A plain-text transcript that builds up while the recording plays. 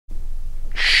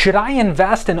Should I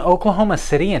invest in Oklahoma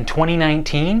City in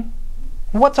 2019?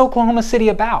 What's Oklahoma City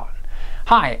about?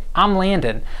 Hi, I'm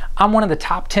Landon. I'm one of the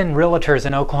top 10 realtors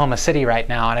in Oklahoma City right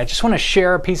now, and I just want to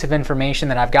share a piece of information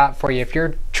that I've got for you if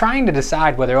you're trying to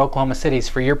decide whether Oklahoma City is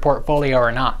for your portfolio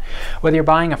or not. Whether you're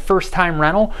buying a first-time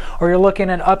rental or you're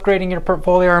looking at upgrading your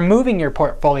portfolio or moving your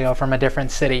portfolio from a different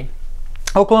city.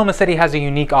 Oklahoma City has a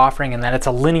unique offering in that it's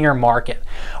a linear market.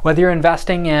 Whether you're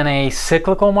investing in a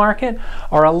cyclical market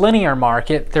or a linear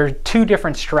market, there are two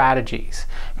different strategies.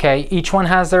 Okay, each one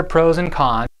has their pros and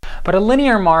cons, but a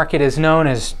linear market is known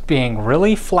as being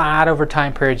really flat over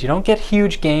time periods. You don't get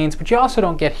huge gains, but you also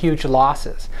don't get huge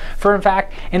losses. In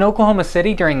fact, in Oklahoma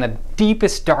City, during the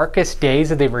deepest, darkest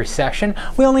days of the recession,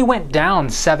 we only went down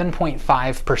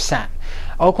 7.5%.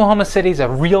 Oklahoma City is a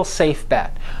real safe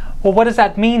bet. Well, what does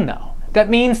that mean though? That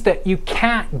means that you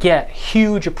can't get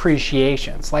huge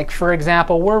appreciations. Like, for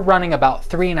example, we're running about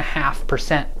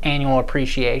 3.5% annual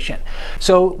appreciation.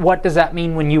 So what does that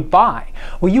mean when you buy?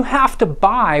 Well, you have to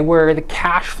buy where the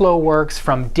cash flow works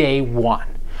from day one.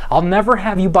 I'll never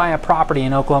have you buy a property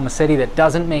in Oklahoma City that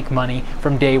doesn't make money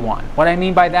from day one. What I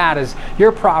mean by that is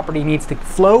your property needs to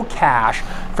flow cash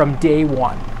from day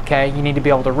one. Okay, you need to be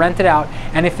able to rent it out,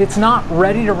 and if it's not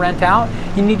ready to rent out,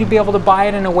 you need to be able to buy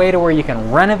it in a way to where you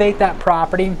can renovate that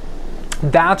property.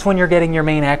 That's when you're getting your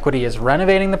main equity, is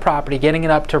renovating the property, getting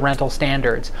it up to rental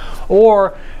standards.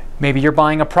 Or maybe you're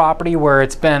buying a property where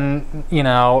it's been,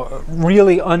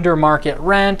 really under market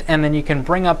rent, and then you can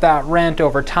bring up that rent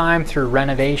over time through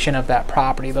renovation of that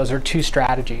property. Those are two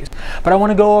strategies. But I want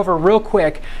to go over real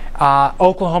quick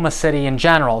Oklahoma City in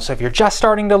general. So if you're just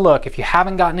starting to look, if you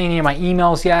haven't gotten any of my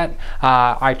emails yet,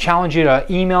 I challenge you to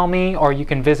email me, or you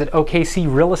can visit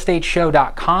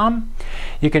okcrealestateshow.com.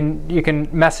 You can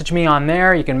message me on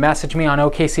there. You can message me on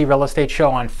OKC Real Estate Show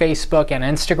on Facebook and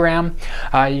Instagram.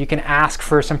 You can ask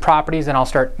for some properties, and I'll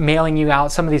start mailing you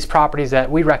out some of these properties that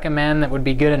we recommend that would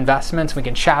be good investments. We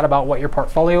can chat about what your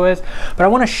portfolio is. But I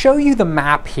want to show you the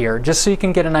map here just so you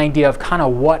can get an idea of kind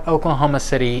of what Oklahoma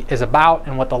City is about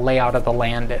and what the layout of the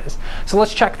land is. So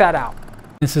let's check that out.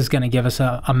 This is going to give us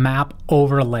a map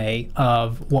overlay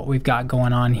of what we've got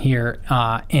going on here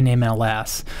in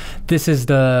MLS. This is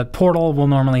the portal. We'll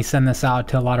normally send this out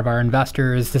to a lot of our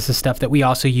investors. This is stuff that we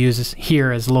also use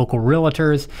here as local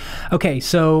realtors. Okay,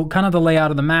 so kind of the layout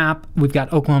of the map. We've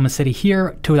got Oklahoma City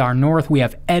here. To our north, we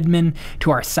have Edmond. To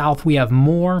our south, we have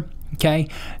Moore. Okay,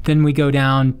 then we go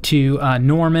down to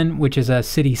Norman, which is a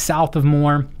city south of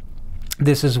Moore.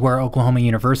 This is where Oklahoma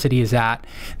University is at.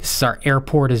 This is our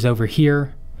airport is over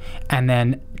here. And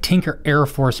then Tinker Air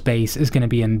Force Base is going to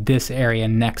be in this area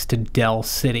next to Del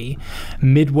City.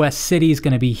 Midwest City is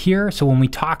going to be here. So when we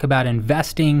talk about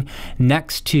investing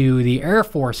next to the Air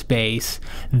Force Base,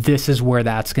 this is where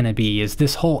that's going to be, is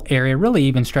this whole area, really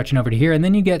even stretching over to here. And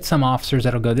then you get some officers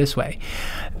that'll go this way.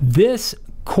 This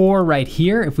core right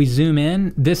here, if we zoom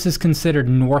in, this is considered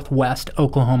Northwest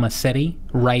Oklahoma City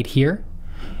right here.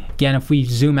 Again, if we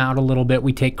zoom out a little bit,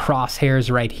 we take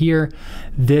crosshairs right here.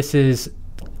 This is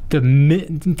the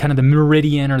kind of the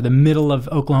meridian or the middle of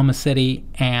Oklahoma City,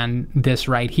 and this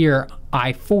right here,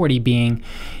 I-40, being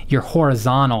your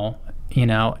horizontal,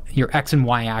 your X and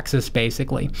Y axis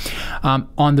basically.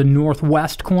 On the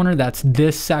northwest corner, that's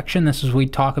this section. This is what we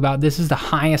talk about. This is the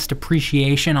highest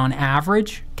appreciation on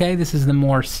average. Okay, this is the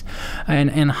more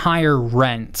and higher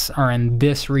rents are in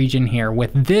this region here,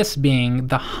 with this being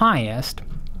the highest,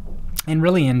 and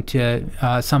really into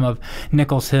some of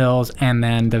Nichols Hills and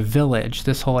then the Village,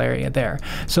 this whole area there.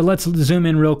 So let's zoom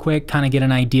in real quick, kind of get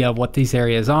an idea of what these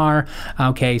areas are.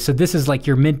 Okay, so this is like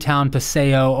your Midtown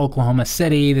Paseo, Oklahoma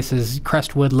City. This is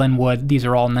Crestwood, Linwood. These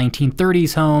are all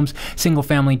 1930s homes, single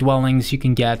family dwellings. You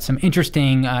can get some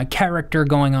interesting character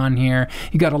going on here.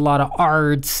 You got a lot of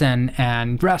arts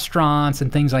and restaurants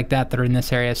and things like that are in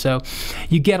this area. So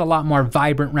you get a lot more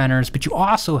vibrant renters, but you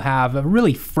also have a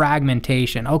really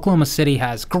fragmentation. Oklahoma City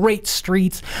has great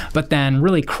streets, but then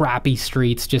really crappy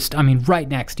streets, right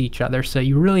next to each other. So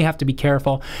you really have to be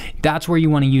careful. That's where you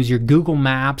want to use your Google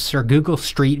Maps or Google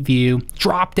Street View.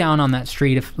 Drop down on that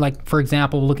street. If, like, for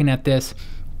example, looking at this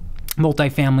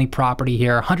multifamily property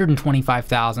here,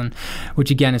 125,000, which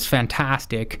again is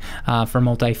fantastic for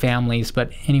multifamilies.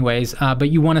 But anyways, but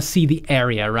you want to see the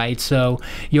area, right? So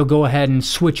you'll go ahead and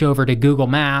switch over to Google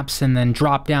Maps and then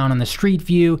drop down on the street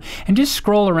view and just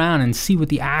scroll around and see what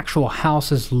the actual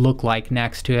houses look like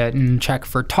next to it, and check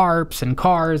for tarps and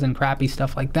cars and crappy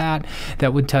stuff like that.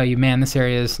 That would tell you, man, this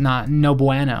area is no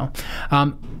bueno.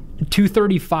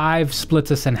 235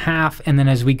 splits us in half, and then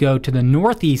as we go to the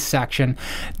northeast section,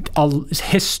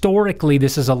 historically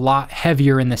this is a lot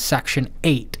heavier in the section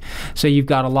 8. So you've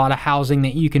got a lot of housing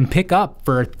that you can pick up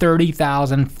for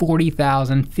 $30,000,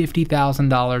 $40,000,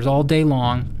 $50,000 all day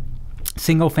long.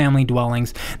 Single family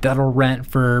dwellings that'll rent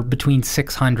for between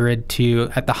 600 to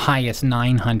at the highest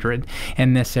 900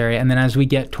 in this area. And then as we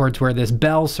get towards where this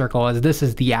bell circle is, this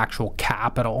is the actual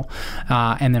capital.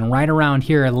 And then right around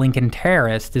here at Lincoln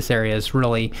Terrace, this area has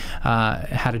really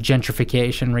had a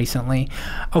gentrification recently.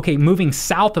 Okay, moving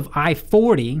south of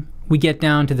I-40, we get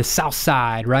down to the south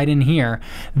side right in here.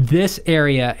 This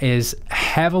area is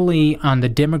heavily on the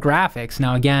demographics.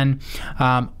 Now again,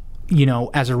 you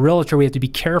know, as a realtor, we have to be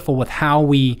careful with how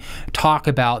we talk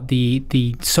about the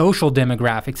social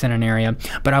demographics in an area.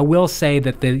 But I will say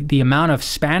that the amount of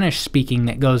Spanish speaking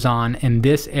that goes on in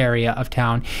this area of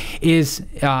town is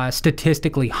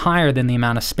statistically higher than the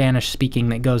amount of Spanish speaking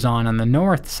that goes on the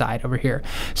north side over here.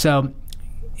 So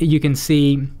you can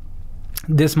see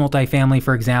this multifamily,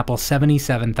 for example,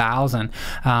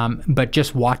 $77,000, but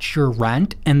just watch your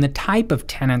rent and the type of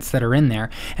tenants that are in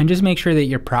there, and just make sure that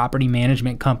your property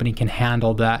management company can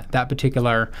handle that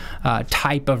particular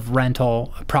type of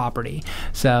rental property.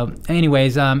 So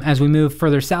anyways, as we move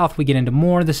further south, we get into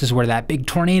more. This is where that big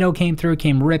tornado came through,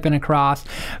 came ripping across.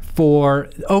 For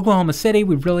Oklahoma City,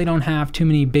 we really don't have too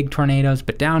many big tornadoes,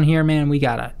 but down here, man, we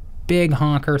got a big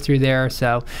honker through there.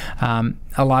 So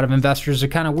a lot of investors are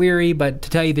kind of weary, but to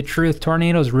tell you the truth,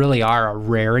 tornadoes really are a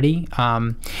rarity.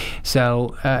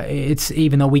 It's,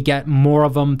 even though we get more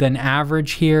of them than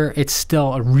average here, it's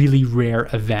still a really rare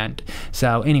event.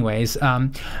 So anyways,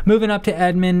 moving up to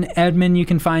Edmond, you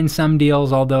can find some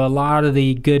deals, although a lot of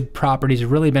the good properties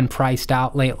have really been priced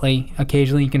out lately.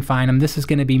 Occasionally you can find them. This is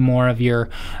going to be more of your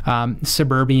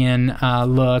suburban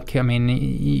look. I mean,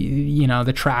 you know,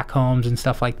 the tract homes and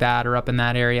stuff like that are up in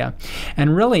that area.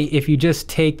 And really, if you just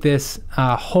take this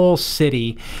whole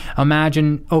city,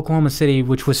 imagine Oklahoma City,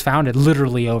 which was founded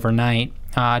literally overnight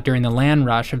during the land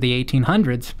rush of the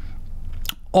 1800s.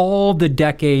 All the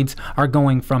decades are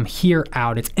going from here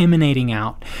out. It's emanating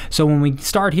out. So when we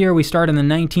start here, we start in the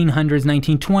 1900s,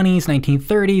 1920s,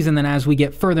 1930s, and then as we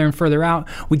get further and further out,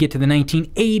 we get to the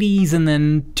 1980s and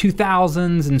then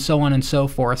 2000s and so on and so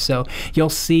forth. So you'll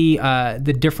see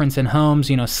the difference in homes.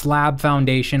 You know, slab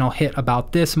foundation will hit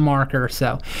about this marker.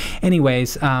 So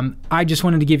anyways, I just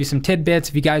wanted to give you some tidbits.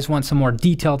 If you guys want some more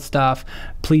detailed stuff,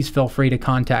 please feel free to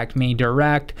contact me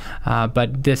direct.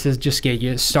 But this is just get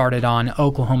you started on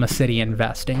Oklahoma City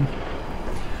investing.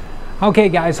 Okay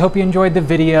guys, hope you enjoyed the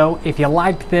video. If you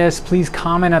liked this, please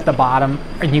comment at the bottom,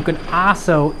 and you can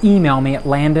also email me at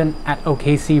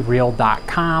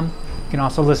landon@okcreal.com. You can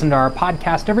also listen to our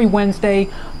podcast every Wednesday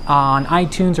on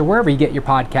iTunes or wherever you get your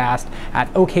podcast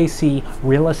at OKC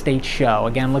Real Estate Show.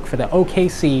 Again, look for the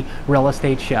OKC Real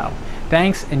Estate Show.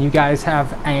 Thanks, and you guys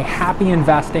have a happy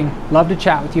investing. Love to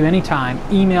chat with you anytime.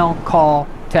 Email, call,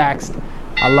 text.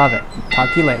 I love it.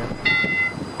 Talk to you later.